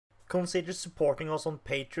consider supporting us on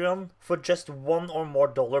Patreon for just $1 or more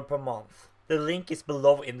per month. The link is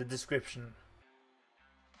below in the description.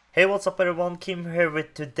 Hey, what's up everyone, Kim here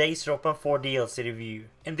with today's RB4 DLC review.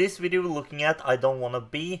 In this video we're looking at I Don't Wanna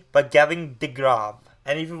Be by Gavin DeGraw.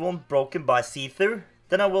 And if you want Broken by Seether,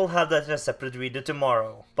 then I will have that in a separate video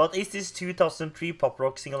tomorrow. But is this 2003 pop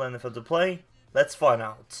rock single NFL to play? Let's find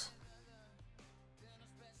out.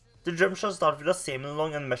 The drum shot starts with a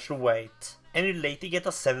semi-long and measure wait, and you later get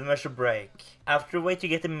a 7 measure break. After a wait you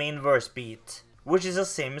get the main verse beat, which is a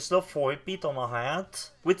semi-slow 4-hit beat on a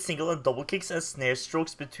hi-hat, with single and double kicks and snare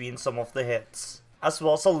strokes between some of the hits, as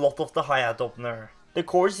well as a lot of the hi-hat opener. The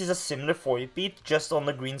chorus is a similar 4-hit beat just on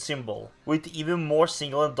the green cymbal, with even more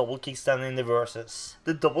single and double kicks than in the verses.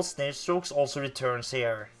 The double snare strokes also returns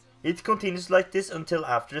here. It continues like this until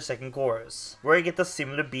after the second chorus, where you get a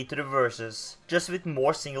similar beat to the verses, just with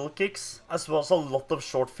more single kicks, as well as a lot of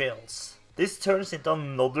short fills. This turns into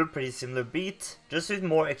another pretty similar beat, just with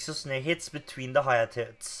more extra snare hits between the hi-hat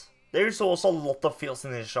hits. There is also a lot of fills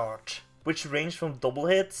in this chart, which range from double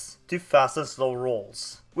hits to fast and slow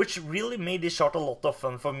rolls, which really made this chart a lot of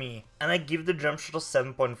fun for me, and I give the drum shot a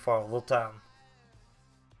 7.5 out of 10.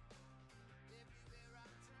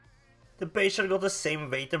 The bass shot got the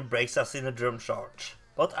same weight and breaks as in the drum chart,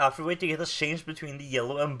 but afterward you get a change between the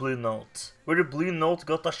yellow and blue note, where the blue note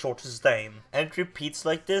got a short sustain, and it repeats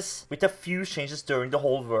like this with a few changes during the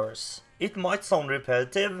whole verse. It might sound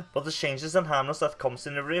repetitive, but the changes and hammers that comes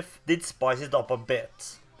in the riff did spice it up a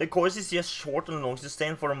bit. The chorus is just short and long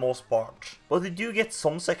sustain for the most part, but you do get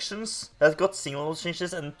some sections that got single note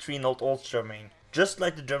changes and 3-note alt strumming. Just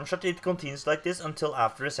like the drum shot, it continues like this until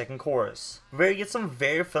after the second chorus, where you get some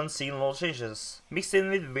very fun single note changes, mixed in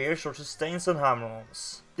with very short sustains and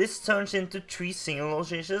hammer-ons. This turns into 3 single note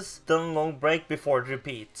changes, then a long break before it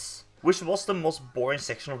repeats, which was the most boring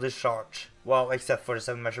section of this chart, well except for the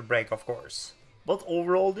 7 measure break of course. But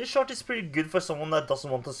overall this chart is pretty good for someone that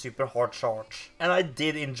doesn't want a super hard chart, and I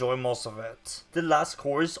did enjoy most of it. The last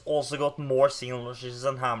chorus also got more single note changes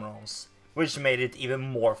and hammer-ons, which made it even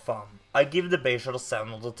more fun. I give the bass shot a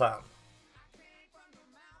 7 out of 10.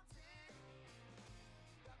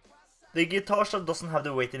 The guitar shot doesn't have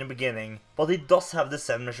the weight in the beginning, but it does have the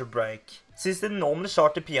 7 measure break, since they normally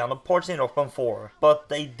chart the piano parts in RB4, but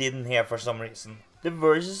they didn't here for some reason. The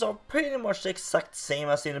verses are pretty much the exact same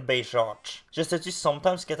as in the bass chart, just that you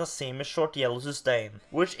sometimes get a semi-short yellow sustain,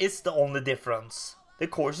 which is the only difference. The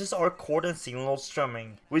choruses are chord and single note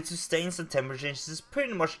strumming, with sustains and tempo changes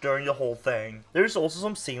pretty much during the whole thing. There is also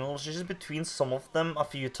some single note changes between some of them a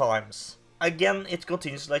few times. Again, it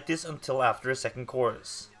continues like this until after the second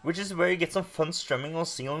chorus, which is where you get some fun strumming on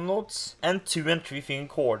single notes and 2 and 3 finger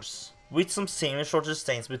chords, with some semi-short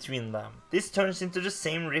sustains between them. This turns into the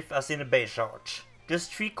same riff as in the bass chart,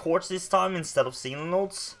 just 3 chords this time instead of single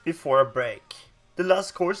notes before a break. The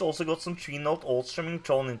last chorus also got some 3-note alt strumming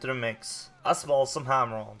thrown into the mix, as well as some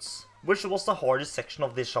hammer-ons, which was the hardest section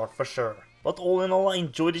of this chart for sure. But all in all I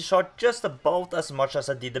enjoyed this chart just about as much as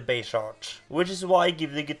I did the bass chart, which is why I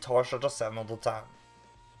give the guitar chart a 7 out of 10.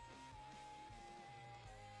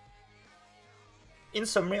 In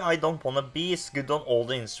summary, I Don't Wanna Be is good on all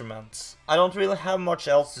the instruments. I don't really have much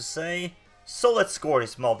else to say, so let's score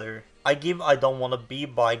this mother. I give I Don't Wanna Be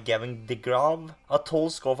by Gavin DeGraw a total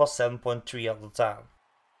score of a 7.3 out of 10.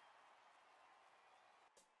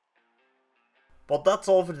 But that's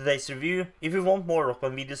all for today's review. If you want more rock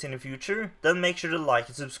band videos in the future, then make sure to like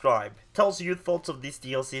and subscribe. Tell us your thoughts of this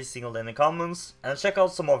DLC single in the comments, and check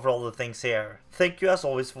out some of our other things here. Thank you as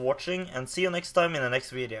always for watching, and see you next time in the next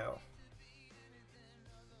video.